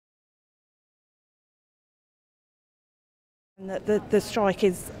The strike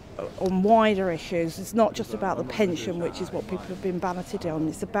is on wider issues. It's not just about the pension, which is what people have been banneted on.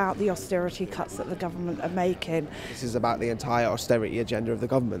 It's about the austerity cuts that the government are making. This is about the entire austerity agenda of the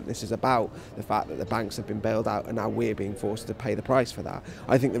government. This is about the fact that the banks have been bailed out and now we're being forced to pay the price for that.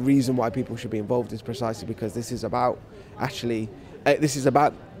 I think the reason why people should be involved is precisely because this is about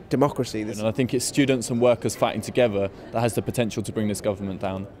democracy. And I think it's students and workers fighting together that has the potential to bring this government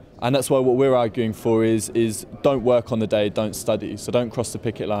down. And that's why what we're arguing for is don't work on the day, don't study. So don't cross the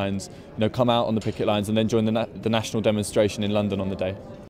picket lines, come out on the picket lines and then join the national demonstration in London on the day.